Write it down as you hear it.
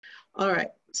All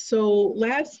right. So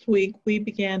last week we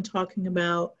began talking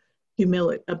about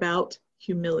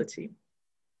humility.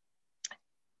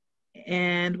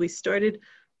 And we started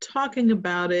talking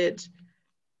about it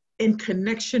in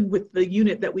connection with the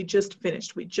unit that we just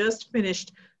finished. We just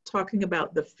finished talking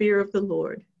about the fear of the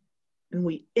Lord. And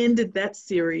we ended that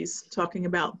series talking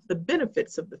about the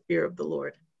benefits of the fear of the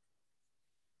Lord.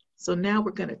 So now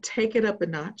we're going to take it up a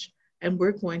notch and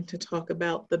we're going to talk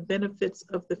about the benefits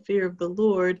of the fear of the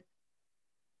Lord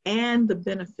and the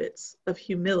benefits of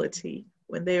humility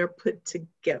when they are put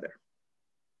together.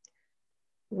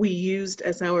 We used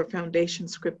as our foundation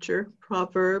scripture,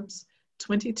 Proverbs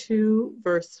 22,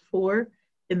 verse 4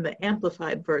 in the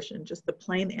Amplified version, just the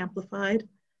plain Amplified,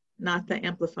 not the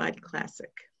Amplified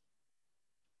Classic.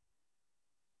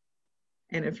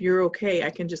 And if you're okay, I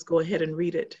can just go ahead and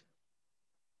read it.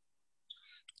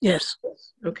 Yes.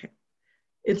 Okay.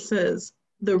 It says,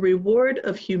 the reward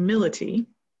of humility,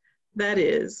 that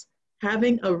is,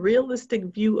 having a realistic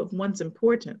view of one's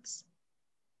importance,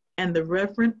 and the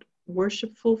reverent,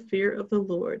 worshipful fear of the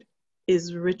Lord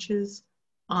is riches,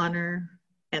 honor,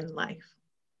 and life.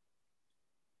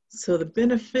 So the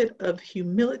benefit of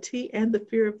humility and the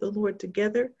fear of the Lord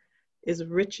together is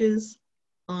riches,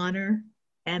 honor,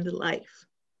 and life.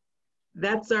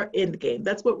 That's our end game.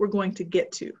 That's what we're going to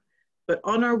get to. But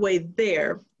on our way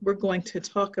there, we're going to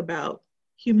talk about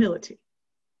humility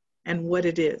and what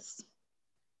it is.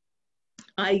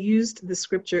 I used the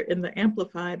scripture in the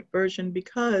Amplified version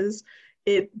because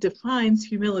it defines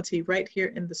humility right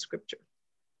here in the scripture.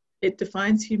 It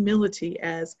defines humility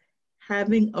as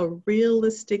having a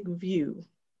realistic view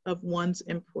of one's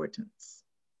importance.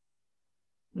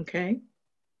 Okay?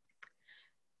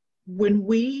 When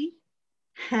we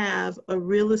have a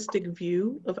realistic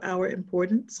view of our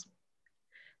importance,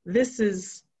 this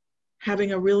is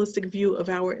having a realistic view of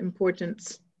our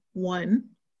importance, one,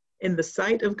 in the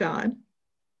sight of God,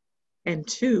 and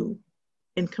two,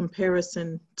 in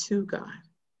comparison to God.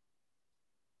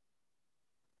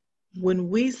 When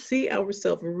we see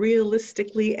ourselves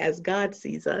realistically as God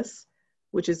sees us,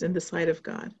 which is in the sight of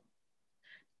God,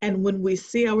 and when we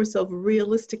see ourselves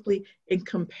realistically in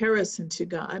comparison to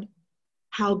God,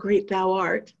 how great thou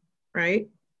art, right?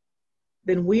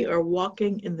 Then we are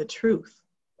walking in the truth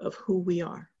of who we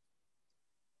are.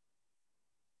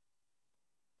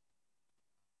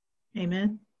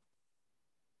 Amen.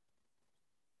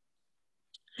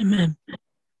 Amen.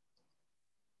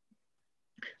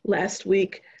 Last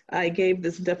week, I gave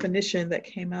this definition that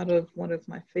came out of one of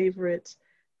my favorite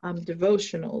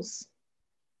devotional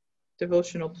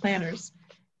planners.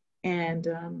 And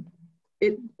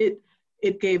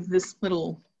it gave this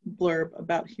little blurb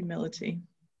about humility.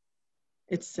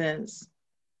 It says,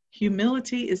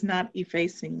 humility is not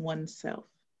effacing oneself.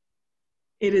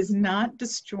 It is not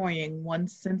destroying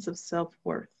one's sense of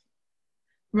self-worth.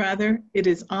 Rather, it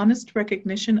is honest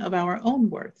recognition of our own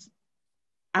worth,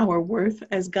 our worth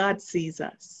as God sees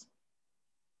us.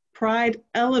 Pride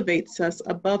elevates us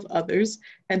above others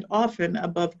and often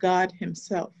above God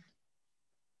himself.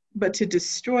 But to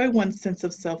destroy one's sense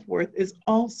of self-worth is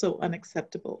also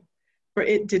unacceptable, for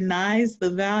it denies the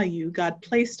value God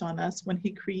placed on us when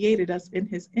he created us in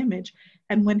his image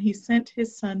and when he sent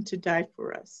his son to die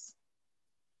for us.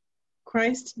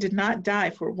 Christ did not die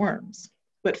for worms,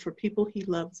 but for people he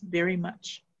loves very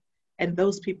much, and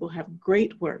those people have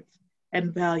great worth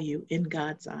and value in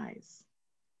God's eyes.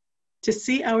 To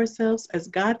see ourselves as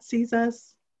God sees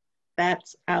us,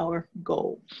 that's our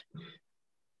goal.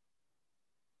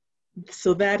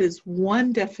 So that is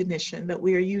one definition that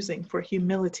we are using for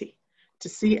humility, to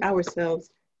see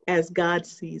ourselves as God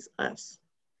sees us,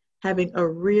 having a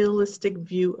realistic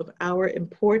view of our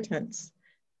importance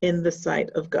in the sight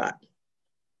of God.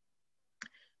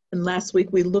 And last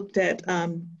week we looked at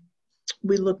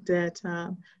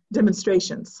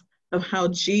demonstrations of how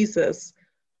Jesus,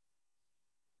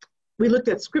 we looked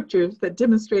at scriptures that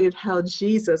demonstrated how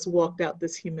Jesus walked out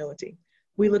this humility.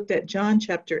 We looked at John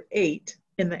chapter 8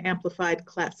 in the Amplified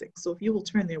Classic. So if you will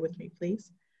turn there with me,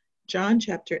 please. John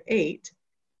chapter 8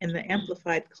 in the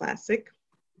Amplified Classic.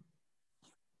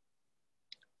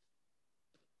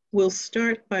 We'll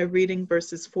start by reading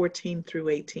verses 14 through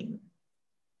 18.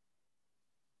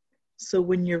 So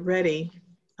when you're ready,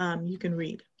 you can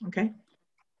read, okay?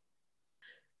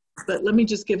 But let me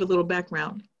just give a little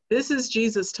background. This is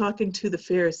Jesus talking to the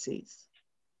Pharisees.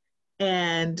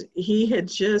 And he had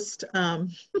just,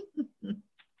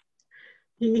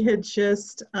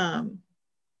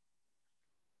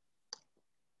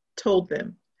 told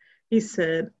them, he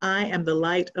said, I am the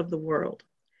light of the world.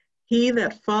 He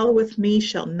that followeth me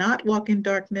shall not walk in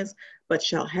darkness, but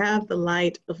shall have the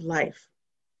light of life.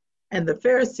 And the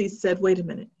Pharisees said, wait a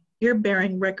minute, you're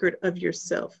bearing record of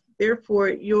yourself. Therefore,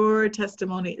 your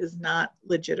testimony is not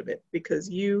legitimate because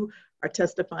you are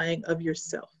testifying of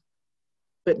yourself.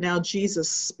 But now Jesus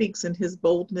speaks in his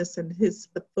boldness and his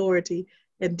authority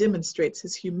and demonstrates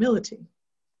his humility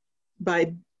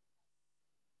by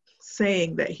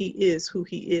saying that he is who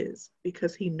he is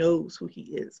because he knows who he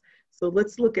is. So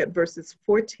let's look at verses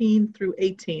 14 through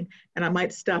 18, and I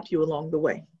might stop you along the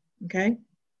way. Okay?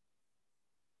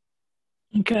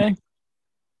 Okay.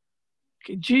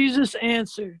 Jesus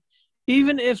answered,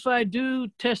 even if I do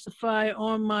testify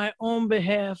on my own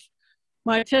behalf,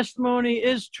 my testimony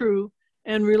is true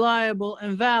and reliable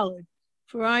and valid,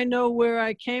 for I know where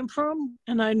I came from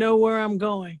and I know where I'm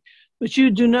going. But you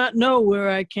do not know where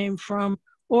I came from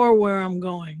or where I'm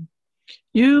going.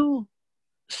 You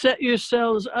set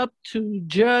yourselves up to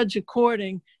judge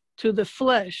according to the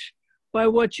flesh by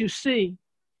what you see.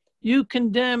 You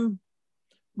condemn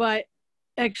by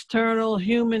external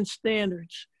human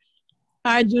standards.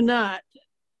 I do not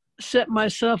set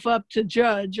myself up to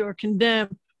judge or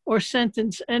condemn or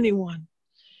sentence anyone.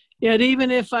 Yet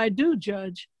even if I do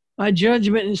judge, my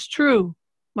judgment is true.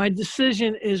 My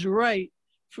decision is right,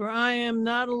 for I am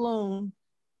not alone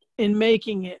in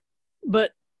making it,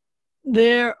 but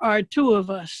there are two of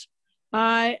us,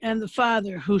 I and the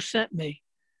Father who sent me.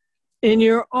 In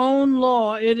your own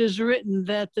law, it is written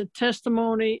that the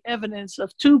testimony evidence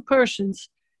of two persons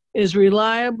is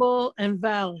reliable and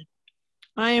valid.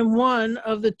 I am one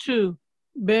of the two,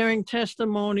 bearing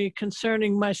testimony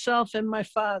concerning myself and my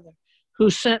Father who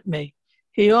sent me.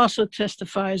 He also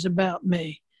testifies about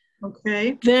me.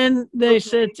 Okay. Then they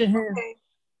said to him,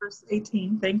 Verse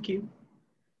 18, thank you.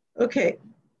 Okay.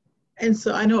 And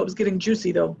so I know it was getting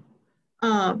juicy though.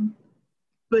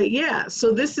 But yeah,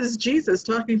 so this is Jesus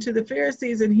talking to the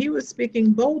Pharisees, and he was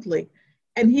speaking boldly.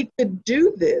 And he could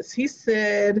do this. He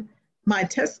said, my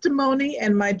testimony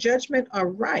and my judgment are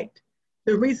right.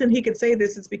 The reason he could say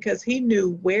this is because he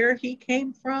knew where he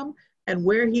came from and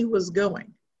where he was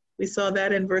going. We saw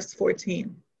that in verse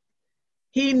 14.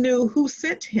 He knew who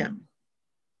sent him.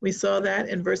 We saw that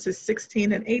in verses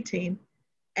 16 and 18.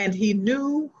 And he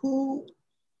knew who,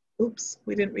 oops,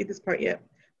 we didn't read this part yet,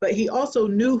 but he also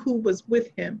knew who was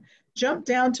with him. Jump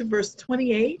down to verse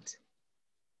 28.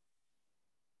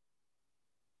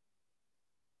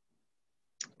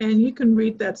 And you can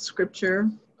read that scripture.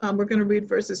 We're going to read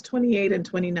verses 28 and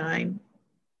 29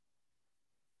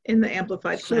 in the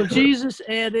Amplified So Classic. Jesus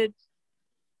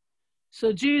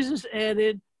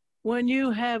added, when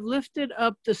you have lifted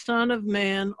up the Son of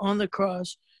Man on the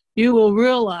cross, you will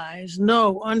realize,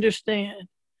 understand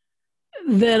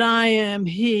that I am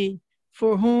he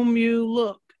for whom you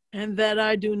look, and that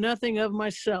I do nothing of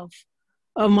myself,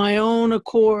 of my own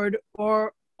accord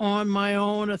or on my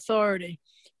own authority,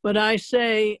 but I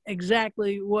say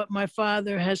exactly what my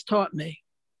Father has taught me.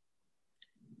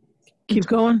 Keep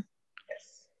going.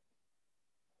 Yes.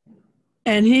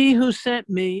 And he who sent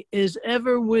me is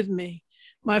ever with me.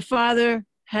 My Father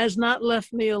has not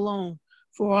left me alone,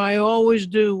 for I always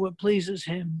do what pleases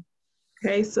him.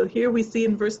 Okay, so here we see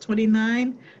in verse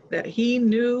 29 that he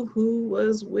knew who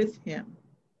was with him.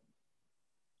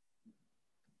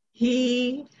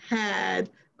 He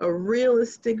had a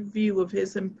realistic view of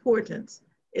his importance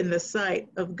in the sight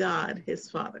of God, his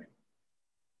Father.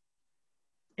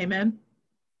 Amen?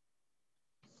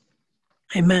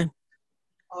 Amen.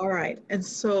 All right, and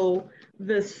so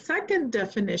the second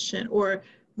definition or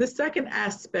the second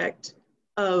aspect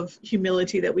of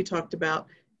humility that we talked about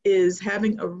is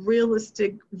having a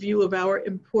realistic view of our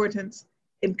importance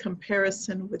in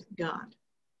comparison with God.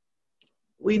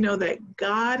 We know that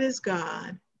God is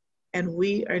God and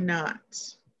we are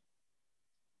not.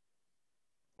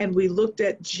 And we looked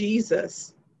at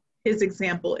Jesus, his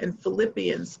example in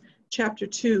Philippians chapter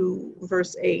 2,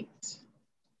 verse 8.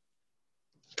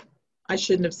 I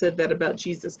shouldn't have said that about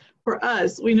Jesus. For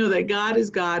us, we know that God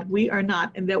is God, we are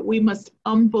not, and that we must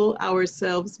humble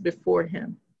ourselves before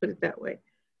him. Put it that way.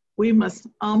 We must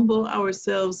humble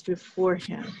ourselves before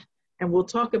him. And we'll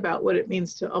talk about what it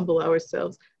means to humble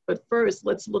ourselves. But first,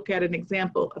 let's look at an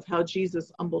example of how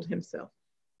Jesus humbled himself.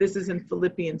 This is in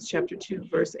Philippians chapter 2,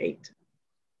 verse 8.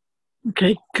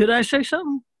 Okay, could I say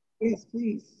something? Yes,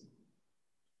 please.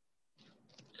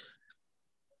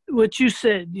 What you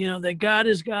said, that God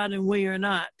is God and we are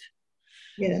not.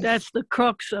 Yes. That's the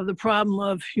crux of the problem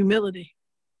of humility.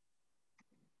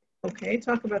 Okay,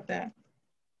 talk about that.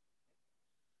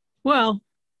 Well,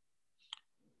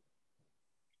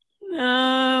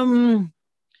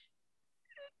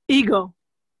 ego,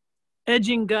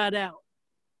 edging God out.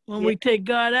 When we take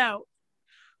God out,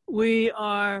 we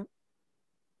are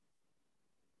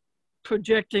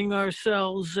projecting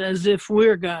ourselves as if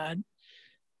we're God,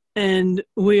 and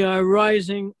we are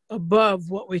rising above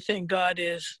what we think God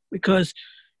is, because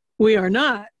we are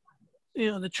not.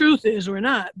 You know, the truth is we're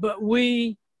not, but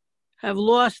we have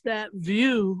lost that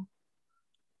view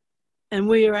and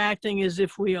we are acting as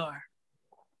if we are.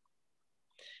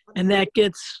 And that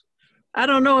gets, I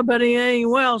don't know about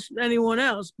anyone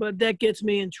else, but that gets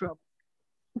me in trouble.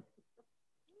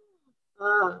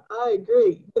 I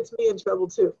agree. It gets me in trouble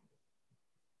too.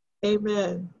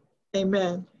 Amen.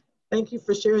 Amen. Thank you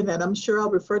for sharing that. I'm sure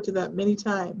I'll refer to that many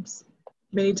times,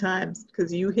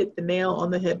 because you hit the nail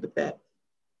on the head with that.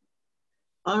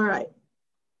 All right.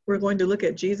 We're going to look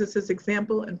at Jesus's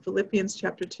example in Philippians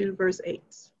chapter 2, verse 8.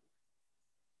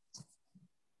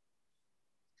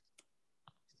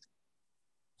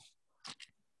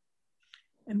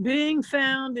 And being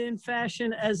found in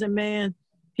fashion as a man,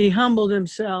 he humbled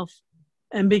himself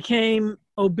and became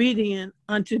obedient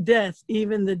unto death,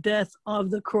 even the death of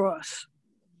the cross.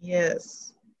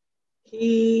 Yes.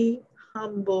 He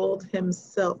humbled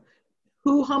himself.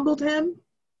 Who humbled him?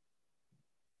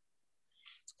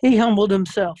 He humbled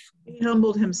himself. He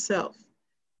humbled himself.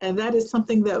 And that is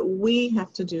something that we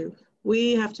have to do.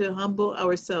 We have to humble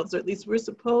ourselves, or at least we're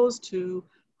supposed to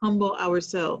humble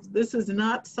ourselves. This is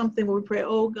not something where we pray,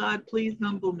 oh God, please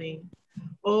humble me.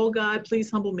 Oh God, please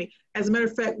humble me. As a matter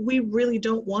of fact, we really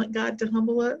don't want God to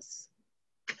humble us,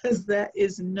 because that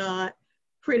is not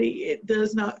pretty. It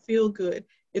does not feel good.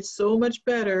 It's so much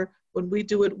better when we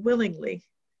do it willingly.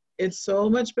 It's so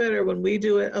much better when we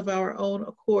do it of our own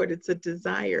accord. It's a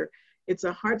desire. It's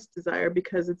a heart's desire,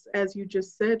 because it's, as you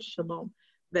just said, Shalom,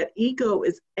 that ego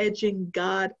is edging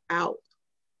God out.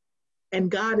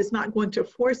 And God is not going to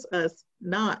force us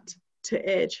not to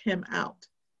edge him out.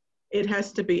 It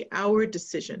has to be our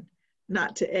decision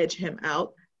not to edge him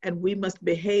out, and we must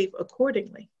behave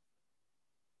accordingly.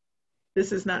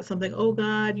 This is not something, oh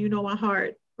God, you know my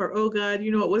heart, or oh God,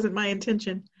 you know it wasn't my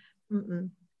intention.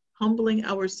 Humbling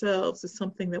ourselves is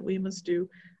something that we must do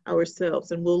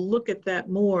ourselves, and we'll look at that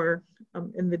more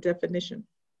in the definition.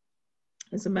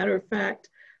 As a matter of fact,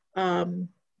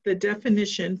 the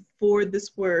definition for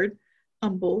this word,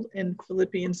 humbled, in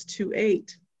Philippians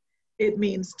 2:8, it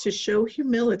means to show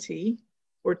humility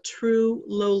or true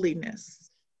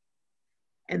lowliness.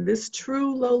 And this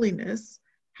true lowliness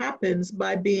happens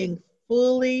by being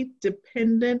fully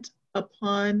dependent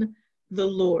upon the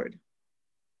Lord.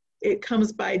 It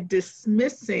comes by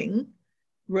dismissing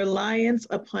reliance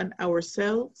upon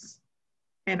ourselves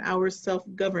and our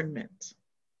self-government.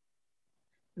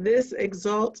 This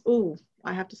exalts,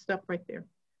 I have to stop right there.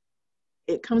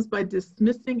 It comes by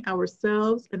dismissing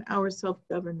ourselves and our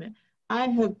self-government. I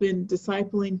have been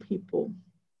discipling people,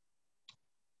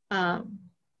 and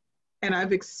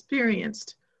I've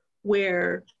experienced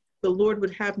where the Lord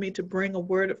would have me to bring a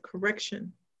word of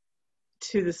correction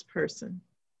to this person.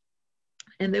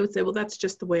 And they would say, well, that's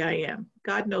just the way I am.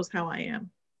 God knows how I am.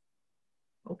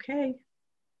 Okay,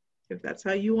 if that's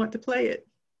how you want to play it.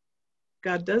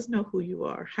 God does know who you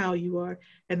are, how you are,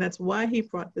 and that's why he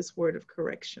brought this word of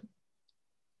correction.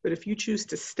 But if you choose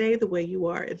to stay the way you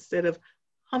are instead of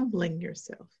humbling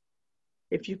yourself,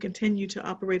 if you continue to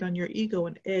operate on your ego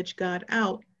and edge God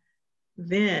out,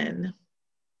 then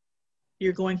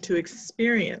you're going to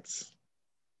experience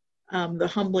the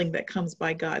humbling that comes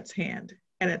by God's hand.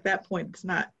 And at that point, it's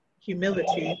not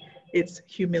humility, it's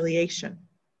humiliation.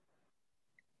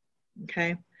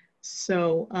 Okay,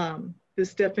 so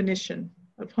this definition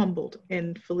of humbled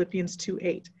in Philippians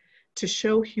 2:8, to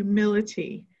show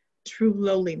humility, true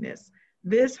lowliness.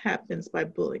 This happens by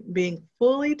being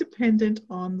fully dependent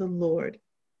on the Lord,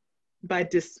 by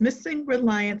dismissing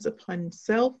reliance upon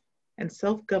self and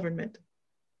self-government.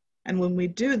 And when we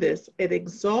do this, it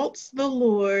exalts the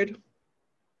Lord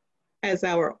as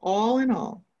our all in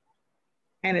all,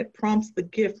 and it prompts the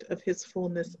gift of his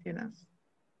fullness in us.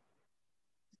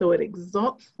 So it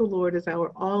exalts the Lord as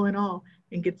our all in all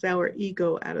and gets our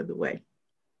ego out of the way.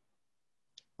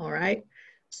 All right,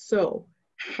 so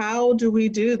how do we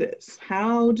do this?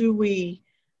 How do we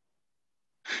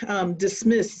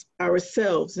dismiss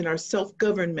ourselves and our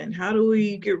self-government? How do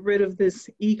we get rid of this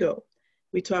ego?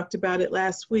 We talked about it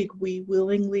last week. We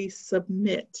willingly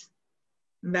submit.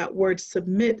 And that word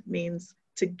submit means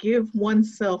to give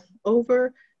oneself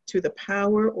over to the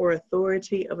power or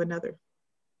authority of another.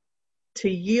 To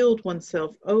yield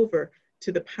oneself over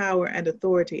to the power and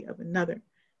authority of another.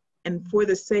 And for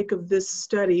the sake of this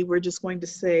study, we're just going to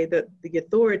say that the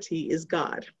authority is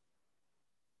God.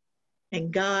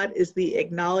 And God is the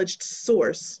acknowledged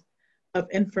source of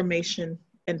information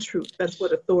and truth. That's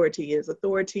what authority is.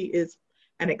 Authority is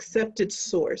an accepted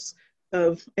source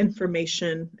of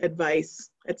information, advice,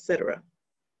 etc.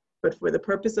 But for the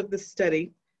purpose of this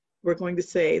study, we're going to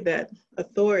say that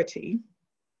authority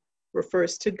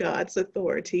refers to God's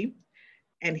authority,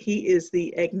 and he is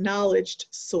the acknowledged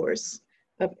source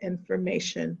of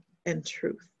information and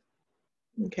truth.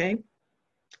 Okay?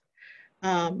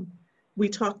 We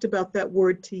talked about that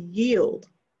word to yield.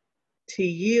 To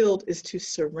yield is to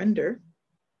surrender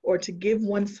or to give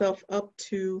oneself up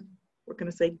to, we're going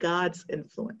to say, God's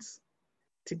influence.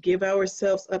 To give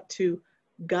ourselves up to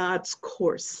God's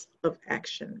course of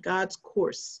action, God's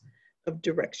course of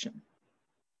direction.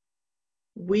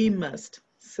 We must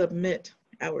submit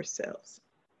ourselves.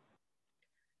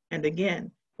 And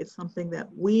again, it's something that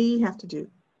we have to do.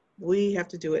 We have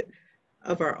to do it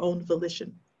of our own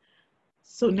volition.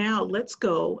 So now let's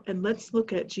go and let's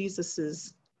look at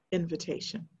Jesus's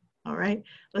invitation. All right,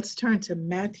 let's turn to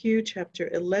Matthew chapter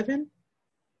 11.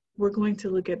 We're going to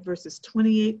look at verses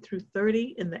 28 through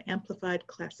 30 in the Amplified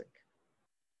Classic.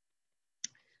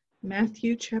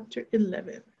 Matthew chapter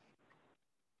 11.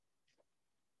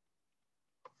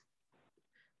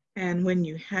 And when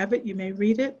you have it, you may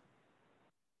read it.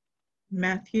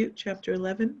 Matthew chapter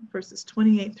 11, verses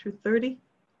 28 through 30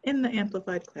 in the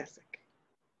Amplified Classic.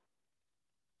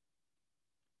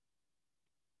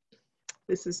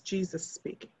 This is Jesus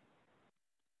speaking.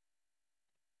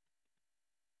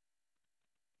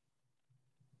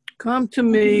 Come to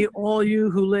me, all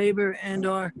you who labor and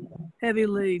are heavy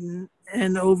laden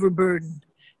and overburdened,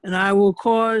 and I will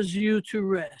cause you to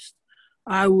rest.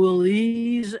 I will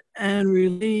ease and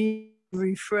relieve,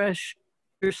 refresh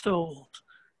your souls.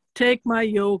 Take my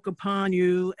yoke upon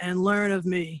you and learn of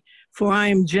me, for I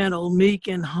am gentle, meek,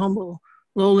 and humble,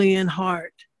 lowly in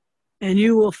heart, and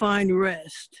you will find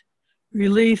rest,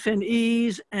 relief and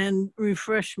ease and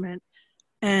refreshment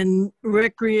and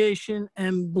recreation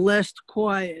and blessed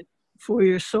quiet for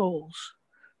your souls.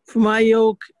 For my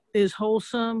yoke is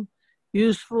wholesome,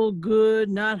 useful, good,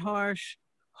 not harsh,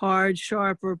 hard,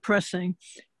 sharp, or pressing,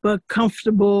 but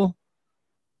comfortable,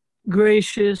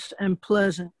 gracious, and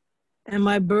pleasant. And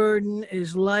my burden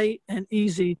is light and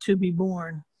easy to be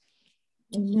borne.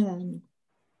 Amen.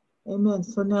 Amen.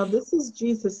 So now this is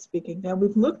Jesus speaking. Now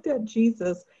we've looked at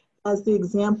Jesus as the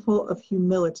example of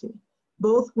humility,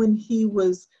 both when he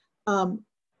was,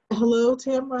 hello,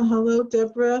 Tamara, hello,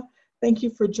 Deborah. Thank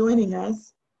you for joining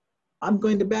us. I'm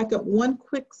going to back up one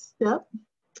quick step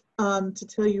to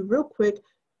tell you real quick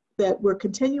that we're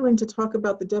continuing to talk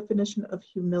about the definition of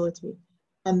humility.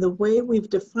 And the way we've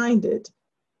defined it,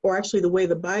 or actually the way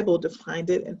the Bible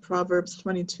defined it in Proverbs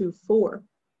 22:4,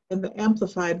 in the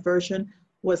Amplified Version,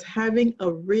 was having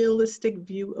a realistic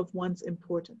view of one's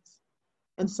importance.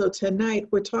 And so tonight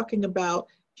we're talking about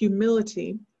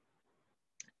humility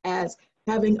as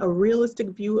having a realistic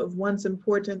view of one's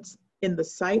importance in the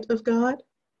sight of God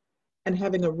and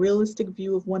having a realistic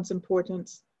view of one's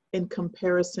importance in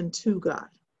comparison to God.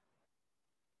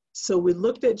 So we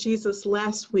looked at Jesus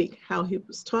last week, how he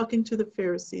was talking to the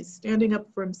Pharisees, standing up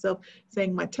for himself,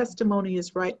 saying, my testimony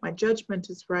is right, my judgment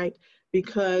is right,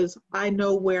 because I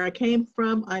know where I came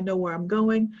from, I know where I'm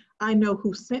going, I know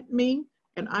who sent me,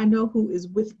 and I know who is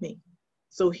with me.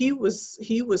 So he was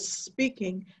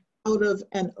speaking out of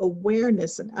an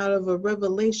awareness and out of a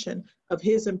revelation of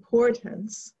his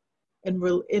importance in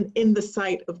the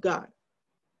sight of God.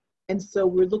 And so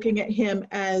we're looking at him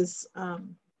as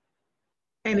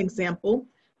an example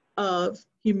of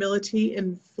humility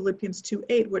in Philippians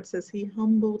 2:8, where it says he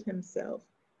humbled himself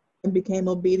and became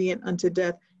obedient unto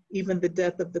death, even the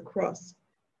death of the cross.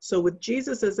 So with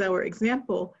Jesus as our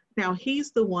example, now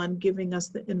he's the one giving us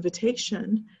the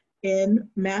invitation in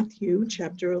Matthew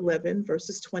chapter 11,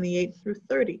 verses 28 through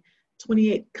 30.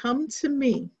 28, come to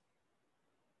me,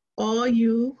 all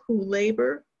you who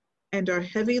labor and are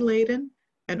heavy laden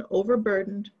and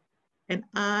overburdened, and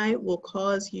I will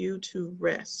cause you to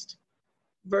rest.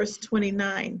 Verse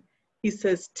 29, he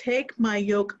says, take my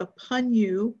yoke upon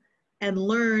you and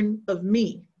learn of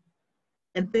me.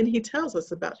 And then he tells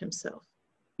us about himself.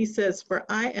 He says, for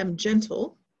I am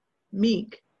gentle,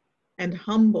 meek, and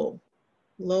humble,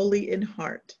 lowly in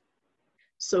heart.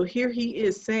 So here he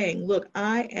is saying, look,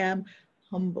 I am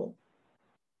humble.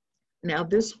 Now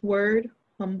this word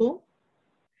humble,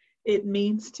 it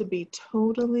means to be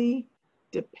totally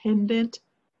dependent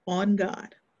on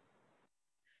God.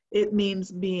 It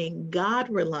means being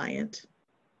God-reliant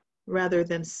rather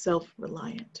than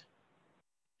self-reliant.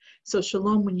 So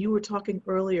Shalom, when you were talking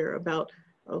earlier about,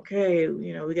 okay,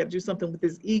 we got to do something with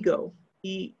his ego.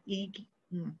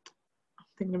 I'm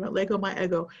thinking about Lego, my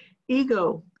ego.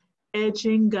 Ego,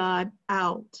 edging God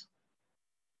out.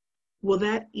 Well,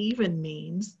 that even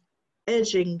means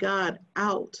edging God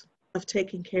out of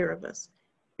taking care of us,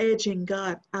 edging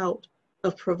God out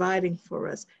of providing for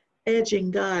us,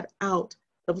 edging God out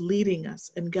of leading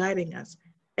us and guiding us,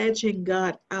 edging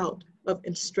God out of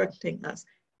instructing us,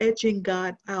 edging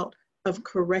God out of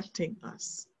correcting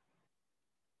us.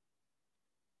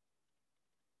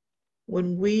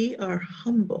 When we are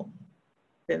humble,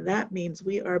 then that means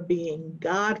we are being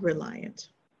God-reliant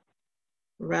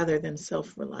rather than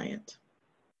self-reliant.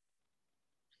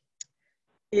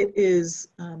 It is,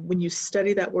 when you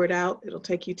study that word out, it'll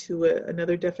take you to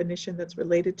another definition that's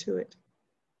related to it.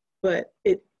 But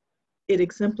it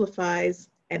exemplifies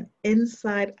an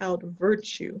inside-out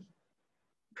virtue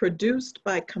produced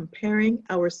by comparing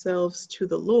ourselves to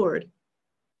the Lord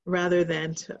rather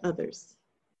than to others.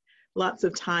 Lots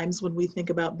of times when we think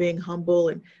about being humble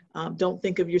and don't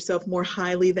think of yourself more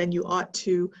highly than you ought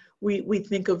to, we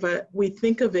think of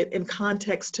it in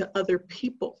context to other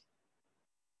people.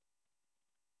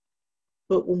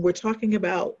 But when we're talking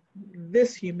about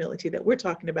this humility that we're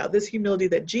talking about, this humility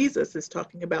that Jesus is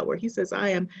talking about, where he says, I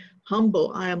am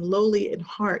humble, I am lowly in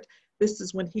heart, this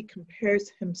is when he compares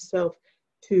himself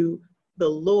to the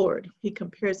Lord. He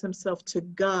compares himself to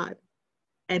God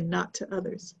and not to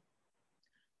others.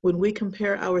 When we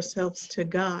compare ourselves to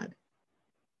God,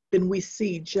 then we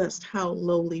see just how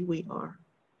lowly we are.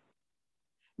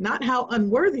 Not how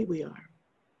unworthy we are,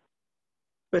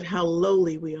 but how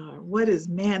lowly we are. What is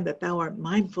man that thou art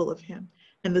mindful of him,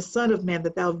 and the Son of Man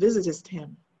that thou visitest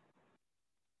him?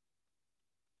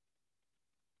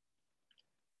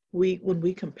 When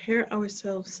we compare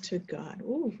ourselves to God,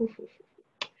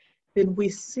 then we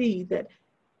see that,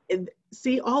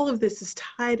 all of this is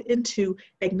tied into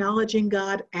acknowledging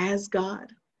God as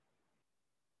God,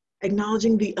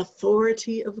 acknowledging the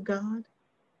authority of God.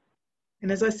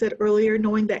 And as I said earlier,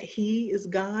 knowing that he is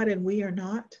God and we are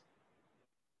not.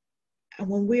 And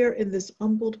when we are in this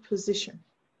humbled position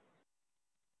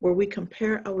where we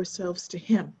compare ourselves to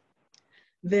him,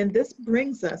 then this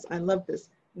brings us, I love this,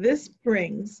 this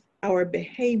brings our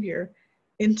behavior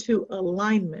into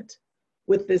alignment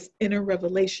with this inner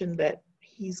revelation that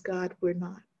he's God, we're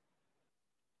not.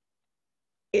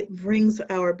 It brings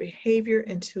our behavior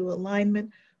into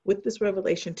alignment with this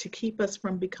revelation to keep us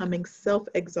from becoming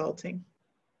self-exalting,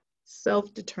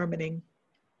 self-determining,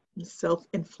 and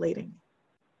self-inflating,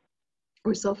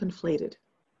 or self-inflated.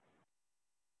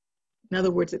 In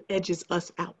other words, it edges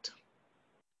us out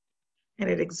and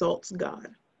it exalts God.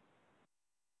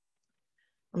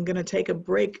 I'm going to take a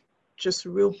break just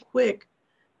real quick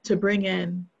to bring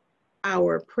in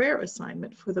our prayer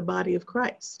assignment for the body of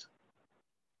Christ.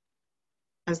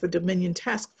 As the Dominion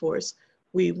Task Force,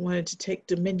 we wanted to take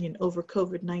dominion over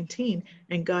COVID-19,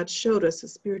 and God showed us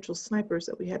as spiritual snipers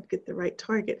that we had to get the right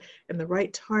target, and the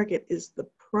right target is the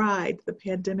pride, the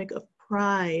pandemic of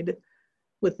pride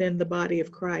within the body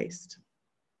of Christ.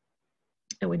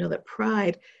 And we know that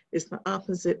pride is the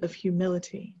opposite of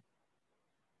humility.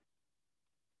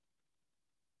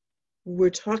 We're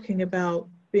talking about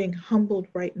being humbled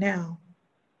right now,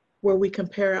 where we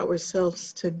compare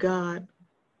ourselves to God.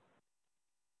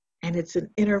 And it's an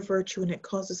inner virtue, and it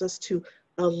causes us to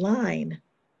align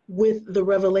with the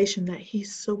revelation that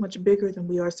he's so much bigger than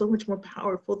we are, so much more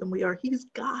powerful than we are. He's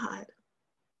God.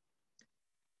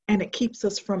 And it keeps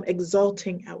us from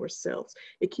exalting ourselves.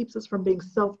 It keeps us from being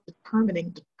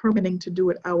determining to do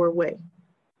it our way.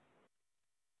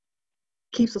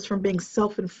 Keeps us from being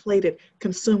self-inflated,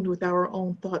 consumed with our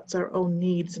own thoughts, our own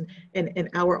needs, and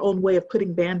our own way of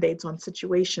putting band-aids on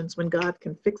situations when God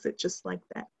can fix it just like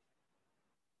that.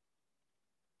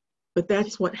 But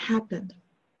that's what happened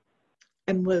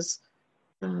and was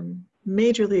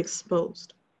majorly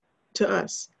exposed to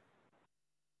us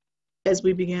as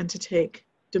we began to take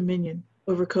dominion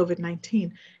over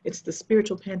COVID-19. It's the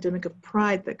spiritual pandemic of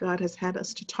pride that God has had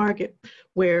us to target,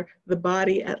 where the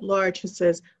body at large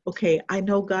says, okay, I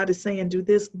know God is saying do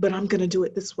this, but I'm going to do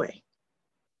it this way.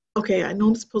 Okay, I know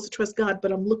I'm supposed to trust God,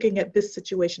 but I'm looking at this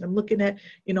situation. I'm looking at,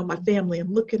 my family.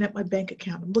 I'm looking at my bank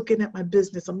account. I'm looking at my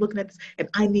business. I'm looking at this, and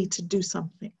I need to do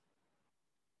something.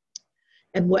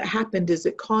 And what happened is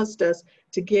it caused us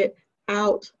to get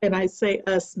out, and I say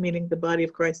us, meaning the body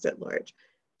of Christ at large,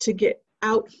 to get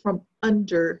out from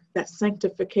under that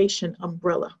sanctification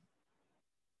umbrella.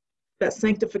 That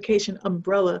sanctification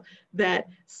umbrella that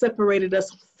separated us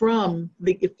from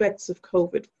the effects of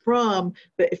COVID, from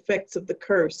the effects of the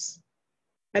curse,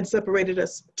 and separated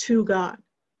us to God.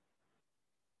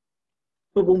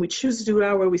 But when we choose to do it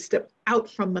our way, we step out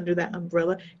from under that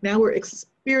umbrella. Now we're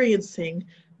experiencing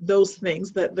those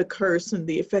things, that the curse and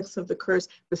the effects of the curse,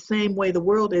 the same way the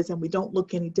world is, and we don't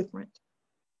look any different.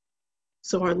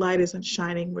 So our light isn't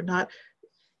shining. We're not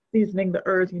seasoning the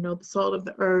earth, the salt of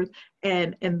the earth,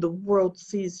 and the world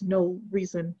sees no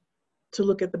reason to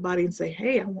look at the body and say,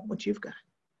 hey, I want what you've got.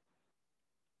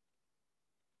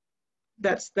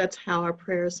 That's how our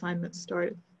prayer assignment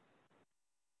started.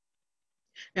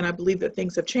 And I believe that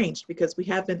things have changed because we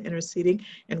have been interceding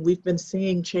and we've been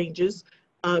seeing changes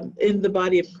in the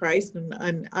body of Christ.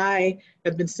 And I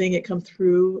have been seeing it come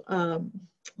through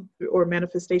or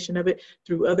manifestation of it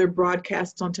through other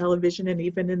broadcasts on television and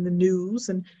even in the news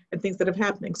and things that are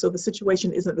happening. So the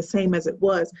situation isn't the same as it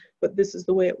was, but this is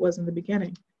the way it was in the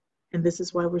beginning. And this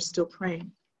is why we're still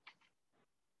praying.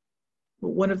 But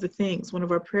one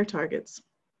of our prayer targets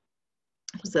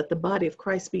was that the body of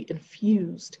Christ be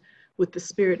infused with the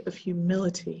spirit of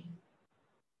humility.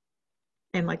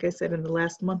 And like I said, in the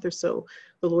last month or so,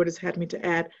 the Lord has had me to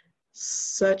add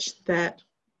such that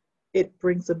it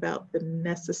brings about the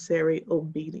necessary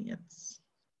obedience.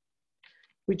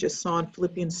 We just saw in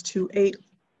Philippians 2:8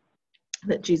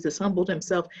 that Jesus humbled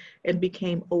himself and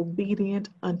became obedient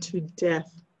unto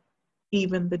death,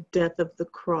 even the death of the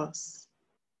cross.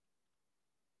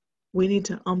 We need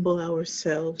to humble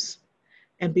ourselves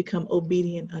and become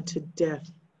obedient unto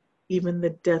death, even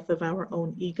the death of our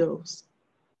own egos.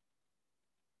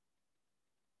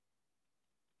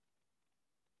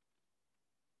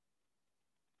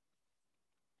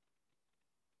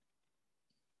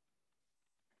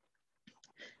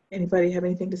 Anybody have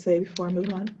anything to say before I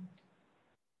move on?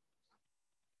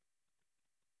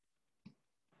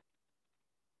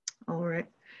 All right.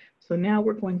 So now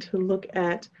we're going to look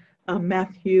at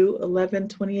Matthew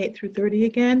 11:28 through 30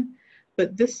 again,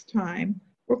 but this time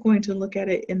we're going to look at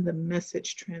it in the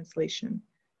Message translation.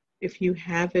 If you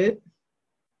have it,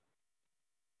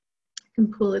 you can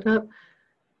pull it up.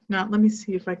 Now, let me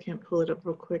see if I can pull it up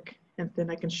real quick, and then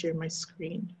I can share my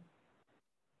screen.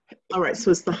 All right,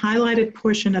 so it's the highlighted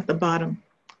portion at the bottom.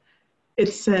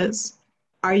 It says,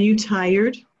 "Are you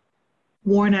tired,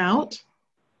 worn out,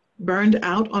 burned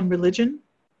out on religion?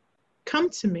 Come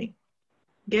to me.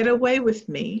 Get away with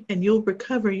me, and you'll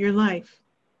recover your life.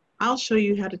 I'll show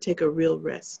you how to take a real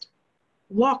rest.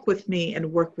 Walk with me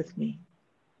and work with me.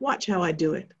 Watch how I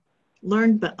do it.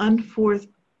 Learn the unforced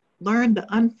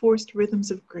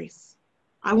rhythms of grace.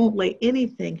 I won't lay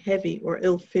anything heavy or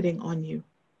ill-fitting on you.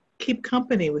 Keep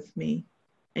company with me,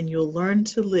 and you'll learn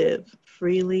to live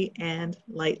freely and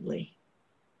lightly."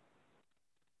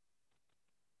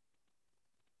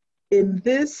 In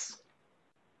this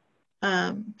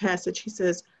passage, he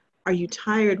says, "Are you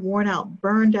tired, worn out,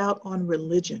 burned out on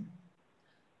religion?"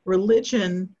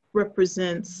 Religion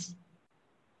represents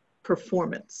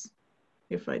performance.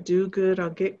 If I do good, I'll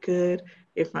get good.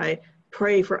 If I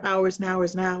pray for hours and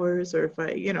hours and hours, or if I,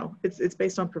 it's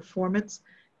based on performance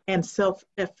and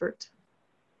self-effort.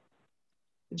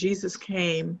 Jesus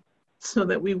came so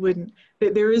that we wouldn't,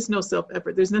 there is no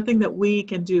self-effort. There's nothing that we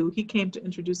can do. He came to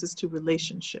introduce us to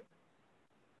relationship.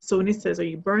 So when he says, are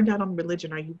you burned out on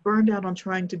religion? Are you burned out on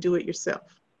trying to do it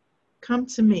yourself? Come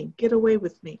to me, get away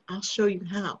with me. I'll show you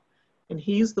how. And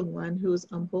he's the one who is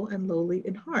humble and lowly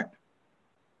in heart.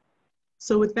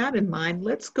 So with that in mind,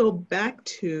 let's go back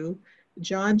to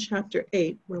John chapter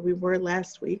 8, where we were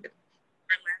last week.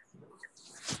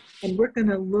 And we're going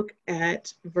to look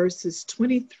at verses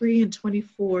 23 and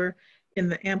 24 in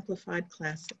the Amplified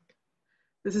Classic.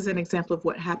 This is an example of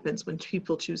what happens when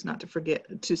people choose not to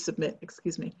submit.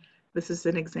 This is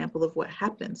an example of what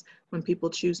happens when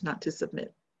people choose not to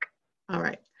submit. All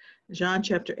right, John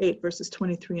chapter 8, verses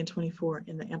 23 and 24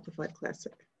 in the Amplified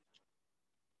Classic.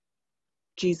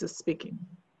 Jesus speaking.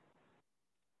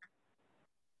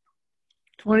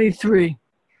 23.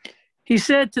 He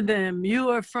said to them, "You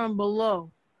are from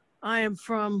below. I am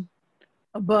from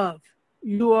above.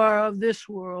 You are of this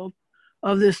world,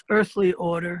 of this earthly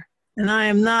order, and I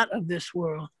am not of this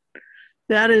world.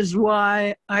 That is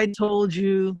why I told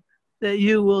you that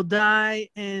you will die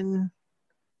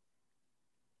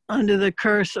under the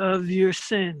curse of your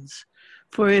sins.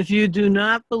 For if you do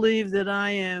not believe that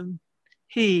I am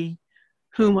he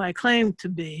whom I claim to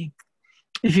be,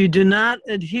 if you do not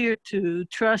adhere to,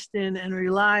 trust in, and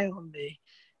rely on me,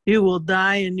 you will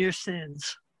die in your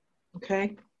sins."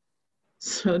 Okay.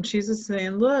 So Jesus is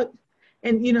saying, look,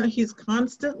 and he's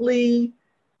constantly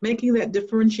making that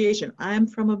differentiation. I am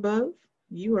from above,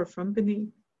 you are from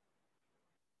beneath.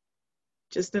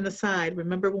 Just an aside,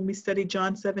 remember when we studied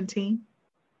John 17?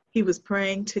 He was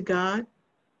praying to God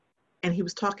and he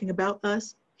was talking about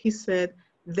us. He said,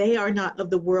 they are not of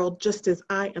the world, just as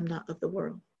I am not of the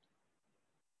world.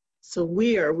 So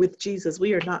we are with Jesus.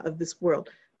 We are not of this world.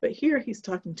 But here he's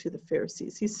talking to the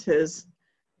Pharisees. He says,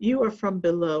 you are from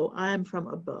below. I am from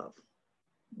above.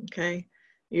 Okay.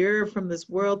 You're from this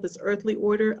world, this earthly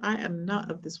order. I am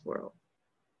not of this world.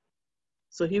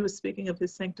 So he was speaking of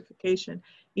his sanctification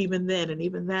even then, and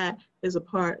even that is a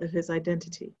part of his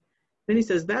identity. Then he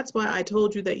says, that's why I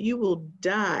told you that you will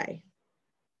die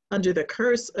under the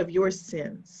curse of your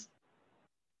sins.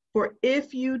 For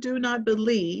if you do not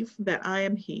believe that I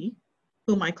am he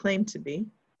whom I claim to be,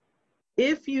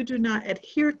 if you do not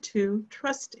adhere to,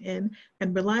 trust in,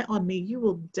 and rely on me, you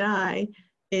will die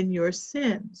in your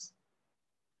sins.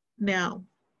 Now,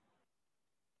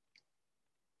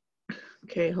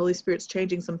 okay, Holy Spirit's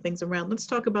changing some things around. Let's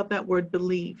talk about that word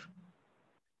believe.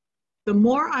 The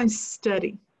more I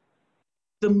study,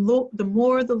 the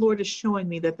more the Lord is showing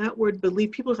me that that word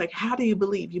believe, people are like, how do you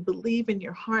believe? You believe in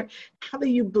your heart. How do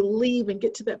you believe and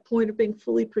get to that point of being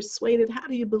fully persuaded? How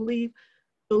do you believe?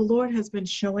 The Lord has been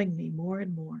showing me more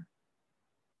and more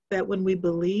that when we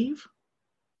believe,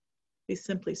 we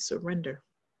simply surrender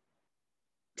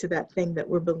to that thing that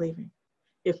we're believing.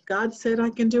 If God said I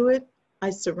can do it,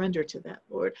 I surrender to that,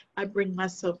 Lord. I bring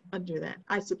myself under that.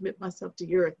 I submit myself to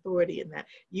your authority in that.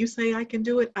 You say I can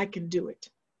do it, I can do it.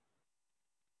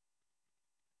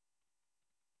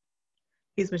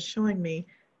 He's been showing me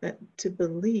that to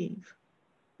believe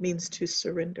means to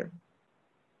surrender.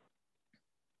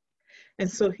 And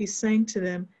so he's saying to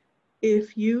them,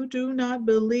 if you do not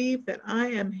believe that I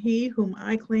am he whom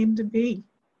I claim to be,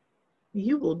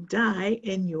 you will die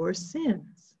in your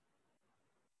sins.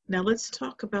 Now let's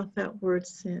talk about that word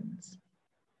sins.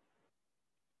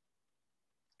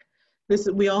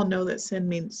 We all know that sin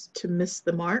means to miss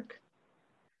the mark.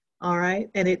 All right,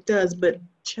 and it does, but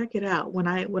check it out. When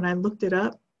I looked it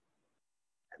up,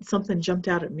 something jumped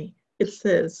out at me. It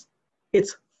says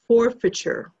it's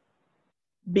forfeiture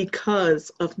because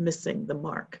of missing the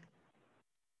mark.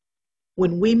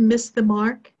 When we miss the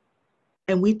mark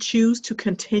and we choose to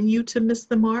continue to miss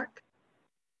the mark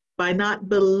by not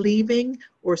believing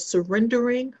or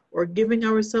surrendering or giving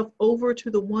ourselves over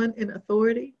to the one in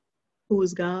authority, who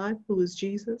is God, who is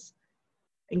Jesus,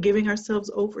 and giving ourselves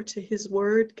over to his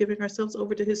word, giving ourselves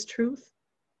over to his truth,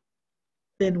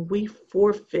 then we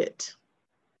forfeit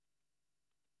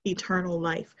eternal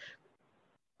life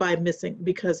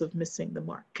because of missing the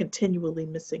mark, continually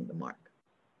missing the mark.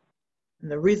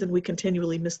 And the reason we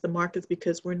continually miss the mark is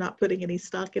because we're not putting any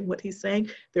stock in what he's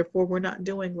saying. Therefore, we're not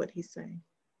doing what he's saying.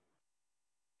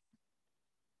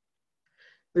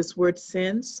 This word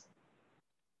sins,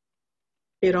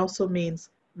 it also means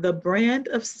the brand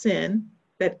of sin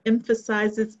that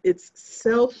emphasizes its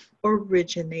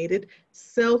self-originated,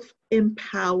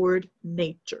 self-empowered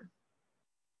nature.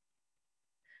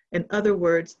 In other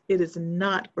words, it is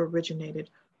not originated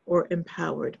or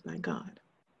empowered by God.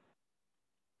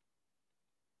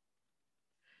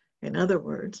 In other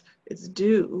words, it's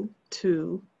due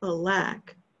to a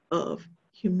lack of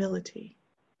humility,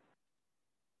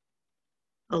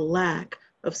 a lack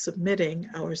of submitting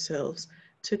ourselves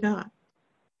to God.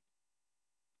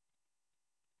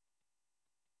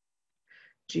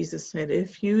 Jesus said,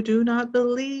 if you do not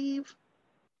believe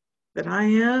that I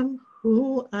am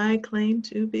who I claim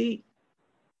to be,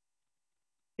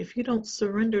 if you don't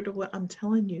surrender to what I'm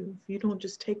telling you, if you don't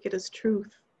just take it as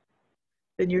truth,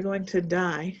 then you're going to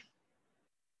die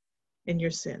in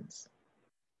your sins.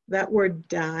 That word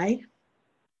die,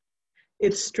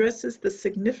 it stresses the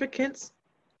significance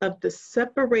of the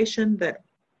separation that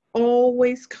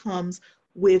always comes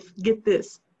with, get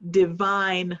this,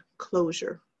 divine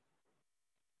closure.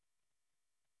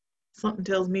 Something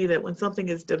tells me that when something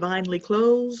is divinely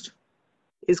closed,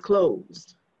 it's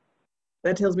closed.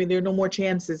 That tells me there are no more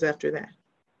chances after that.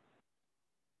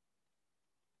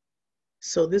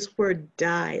 So this word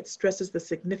die, it stresses the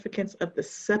significance of the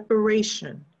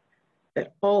separation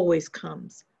that always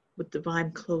comes with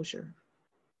divine closure.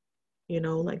 You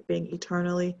know, like being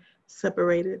eternally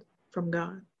separated from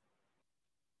God.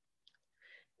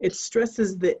 It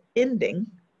stresses the ending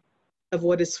of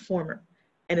what is former.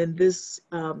 And in this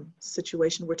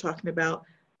situation, we're talking about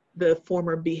the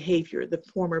former behavior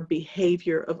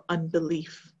of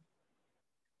unbelief,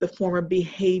 the former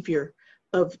behavior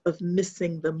of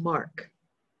missing the mark.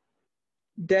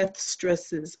 Death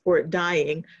stresses, or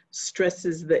dying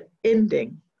stresses the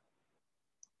ending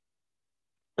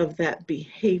of that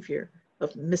behavior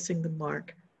of missing the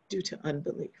mark due to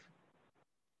unbelief,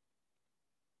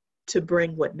 to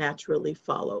bring what naturally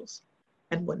follows.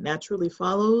 And what naturally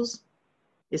follows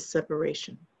is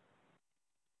separation.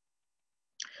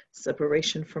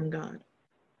 Separation from God.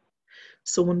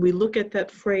 So when we look at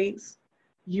that phrase,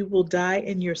 you will die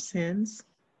in your sins,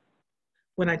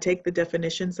 when I take the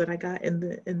definitions that I got in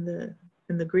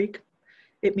the Greek,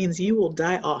 it means you will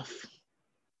die off.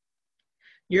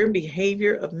 Your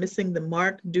behavior of missing the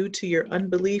mark due to your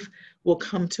unbelief will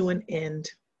come to an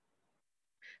end.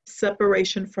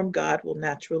 Separation from God will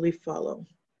naturally follow.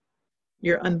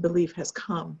 Your unbelief has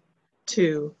come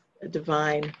to a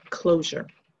divine closure.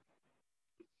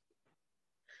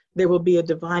 There will be a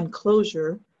divine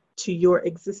closure to your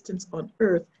existence on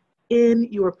earth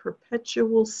in your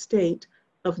perpetual state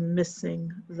of missing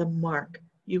the mark.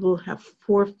 You will have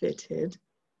forfeited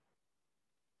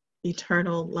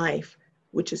eternal life,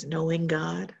 which is knowing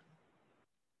God.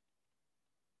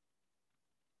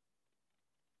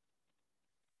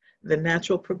 The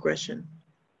natural progression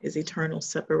is eternal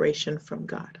separation from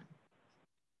God.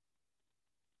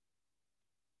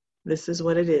 This is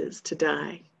what it is to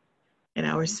die in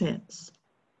our sins,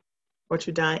 or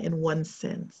to die in one's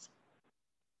sins.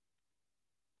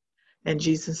 And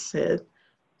Jesus said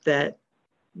that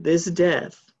this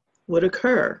death would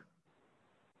occur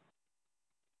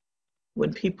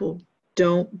when people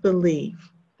don't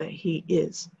believe that he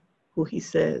is who he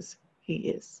says he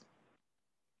is.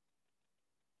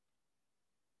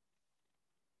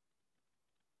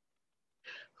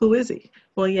 Who is he?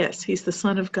 Well, yes, he's the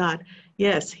Son of God.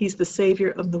 Yes, he's the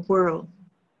Savior of the world.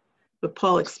 But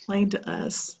Paul explained to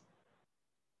us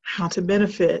how to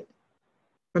benefit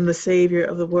from the Savior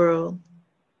of the world.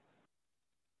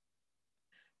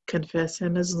 Confess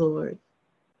him as Lord.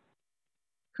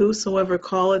 Whosoever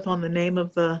calleth on the name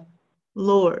of the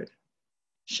Lord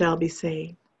shall be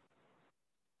saved.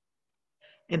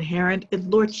 Inherent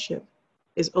in lordship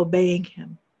is obeying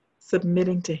him,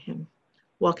 submitting to him,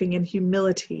 walking in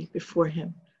humility before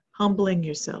him, humbling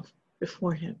yourself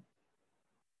before him.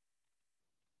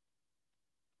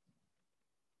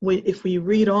 If we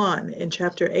read on in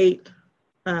chapter 8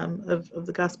 of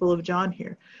the Gospel of John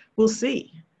here, we'll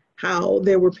see how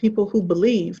there were people who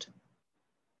believed.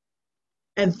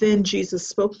 And then Jesus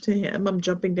spoke to him. I'm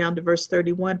jumping down to verse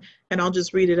 31, and I'll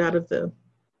just read it out of the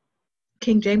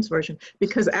King James Version.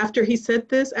 Because after he said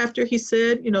this, after he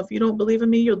said, if you don't believe in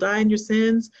me, you'll die in your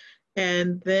sins.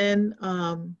 And then,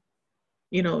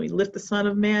 you lift the Son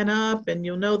of Man up, and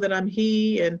you'll know that I'm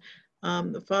he, and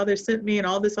the Father sent me, and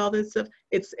all this stuff.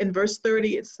 It's in verse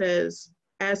 30, it says,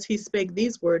 as he spake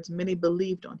these words, many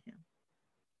believed on him.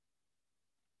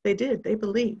 They did, they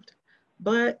believed.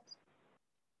 But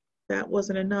that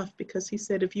wasn't enough, because he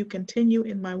said, if you continue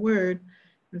in my word,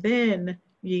 then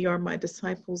ye are my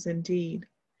disciples indeed,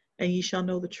 and ye shall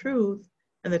know the truth,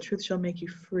 and the truth shall make you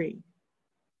free.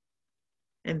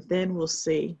 And then we'll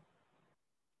see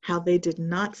how they did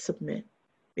not submit,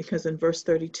 because in verse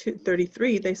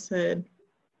 33, they said,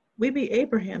 we be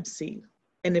Abraham's seed,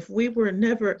 and if we were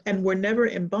never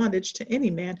in bondage to any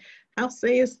man, how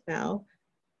sayest thou,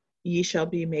 ye shall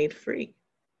be made free?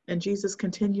 And Jesus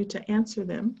continued to answer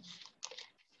them,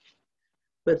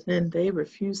 but then they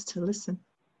refused to listen.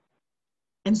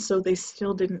 And so they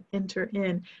still didn't enter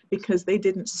in, because they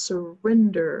didn't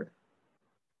surrender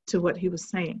to what he was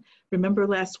saying. Remember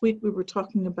last week we were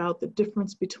talking about the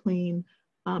difference between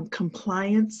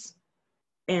compliance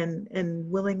and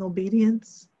willing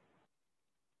obedience.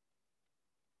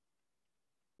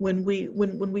 When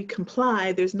we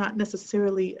comply, there's not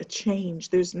necessarily a change.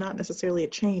 There's not necessarily a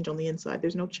change on the inside.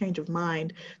 There's no change of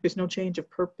mind. There's no change of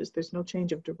purpose. There's no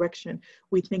change of direction.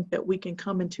 We think that we can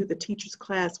come into the teacher's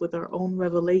class with our own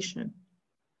revelation,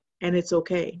 and it's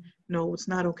okay. No, it's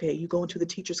not okay. You go into the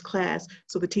teacher's class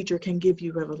so the teacher can give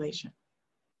you revelation.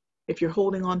 If you're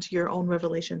holding on to your own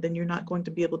revelation, then you're not going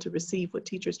to be able to receive what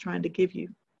teacher's trying to give you.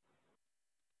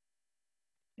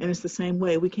 And it's the same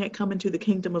way. We can't come into the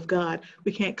kingdom of God.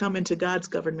 We can't come into God's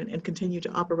government and continue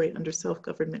to operate under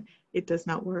self-government. It does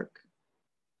not work.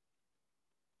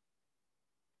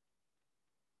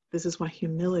 This is why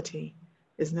humility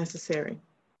is necessary.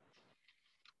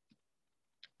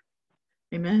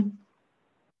 Amen.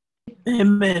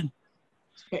 Amen.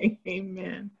 Okay,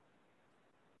 amen.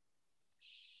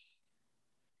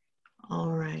 All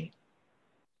right.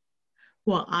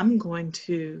 Well, I'm going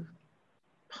to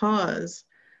pause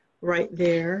right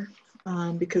there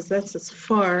because that's as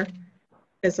far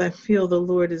as I feel the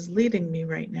Lord is leading me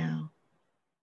right now.